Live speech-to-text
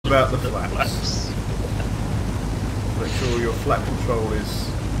about the flaps. Make sure your flap control is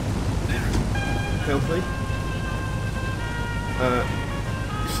healthy.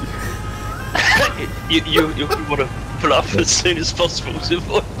 You want to pull up as soon as possible to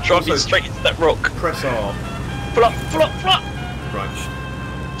avoid driving straight into that rock. Press R. Pull up, pull up, pull up! Right.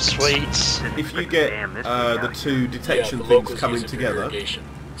 Sweet. If you get the two detection things coming together,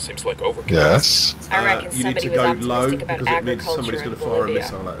 seems like overkill. Yes. I reckon you need to somebody was go low optimistic about because it means somebody's agriculture going in to fire a Bolivia.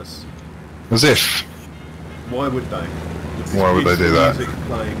 missile at us. As if. Why would they? With this Why would they do beautiful that? Music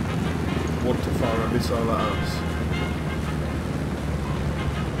playing, want to fire a missile at us?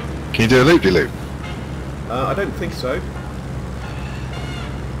 Can you do a loop-de-loop? I don't think so.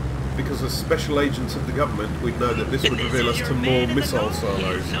 Because as special agents of the government, we'd know that this would reveal us to more missile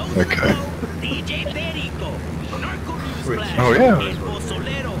silos. Okay. Which, Oh yeah.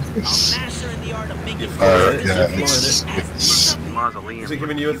 It's, Mausoleum. is it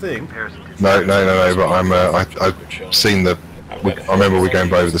giving you a thing? No, but I've seen the... I remember we're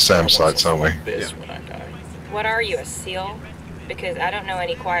going over the SAM sites, aren't we? Yeah. What are you, a SEAL? Because I don't know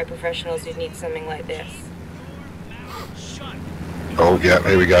any quiet professionals who'd need something like this. Oh yeah,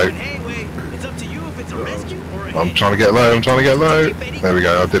 here we go. I'm trying to get low, There we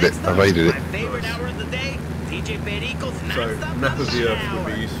go, I did it, evaded it. So, nap of the earth would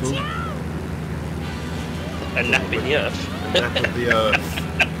be useful. A nap in the earth. A nap of the earth.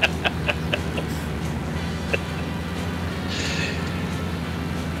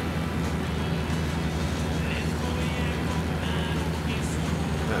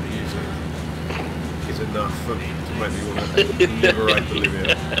 That music is enough to make me want to liberate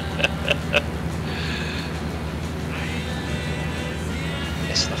Bolivia.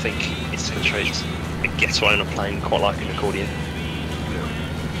 Yes, I think it's concentrated. It gets one on a plane quite like an accordion.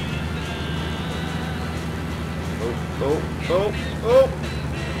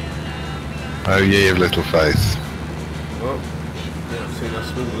 Oh ye of little faith. Well, now I've seen how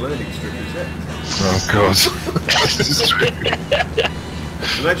small the landing strip is yet. Oh god. This is true.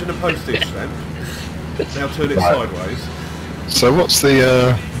 Imagine a postage stamp. Now turn it Right. sideways. So what's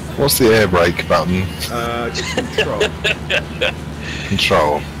the air brake button? It's control,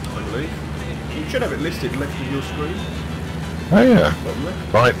 Control. I believe. You should have it listed left of your screen. Oh yeah. Bottom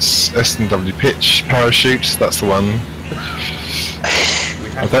left. Lights, S&W pitch, parachutes, that's the one. We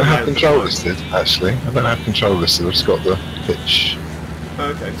I don't have to control land the listed, actually. I don't have control listed, I've just got the pitch.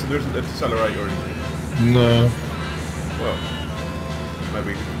 plane. Okay, so there isn't a decelerator or anything. No. Well,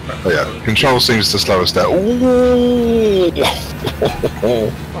 maybe. Oh yeah, control seems to slow us down. Ooh!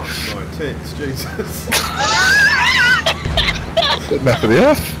 Fuck my tits, Jesus. Map of the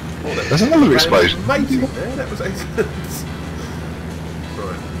Earth. Oh, There's another explosion. Amazing there, that was excellent.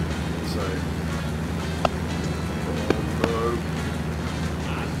 Right, so. Oh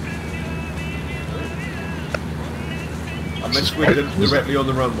no. Unless we're directly on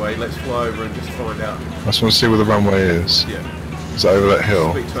the runway, let's fly over and just find out. I just want to see where the runway is. Yeah. Is it over that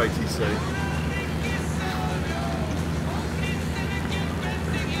hill? Speak to ATC.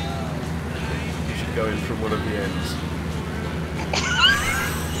 You should go in from one of the ends.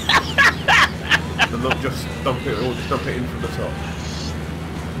 And not just dump it, or just dump it in from the top.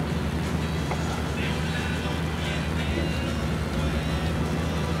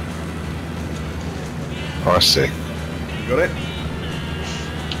 Oh, I see. You got it?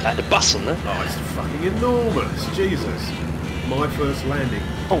 Like the bus on there. Oh, it's fucking enormous. Jesus. My first landing.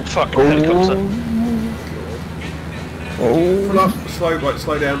 Oh fuck, helicopter. Pull up,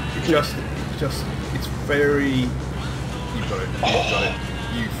 slow down. Just, it's very... You've got it. You've got it.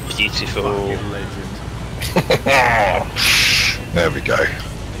 You Beautiful. fucking legend. There we go.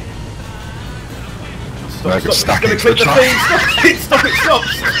 Stop, Now I can stop. stack It's it gonna to click the the thing. Stop it, stop.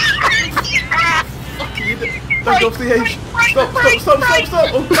 Fucking idiot. Don't go off the edge. Stop.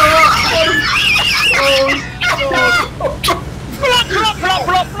 Oh god. Oh god.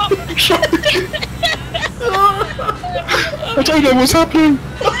 I don't know what's happening.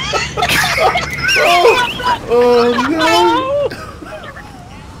 Oh no.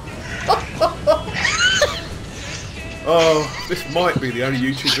 Oh, this might be the only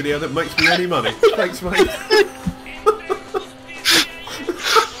YouTube video that makes me any money. Thanks, mate.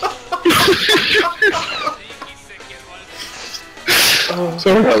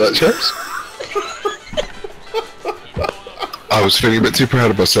 Sorry about that, chaps. I was feeling a bit too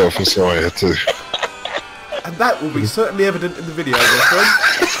proud of myself, and so I had to. And that will be certainly evident in the video, my friend.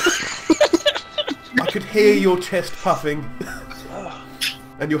 I could hear your chest puffing.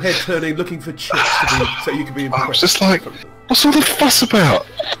 And your head turning, looking for chips so you can be impressed. I was just like, what's all the fuss about?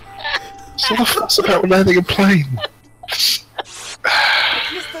 What's all the fuss about landing a plane?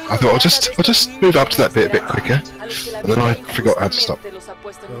 I thought I'll just move up to that bit a bit quicker, and then I forgot how to stop.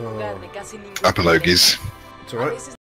 Apologies. It's alright.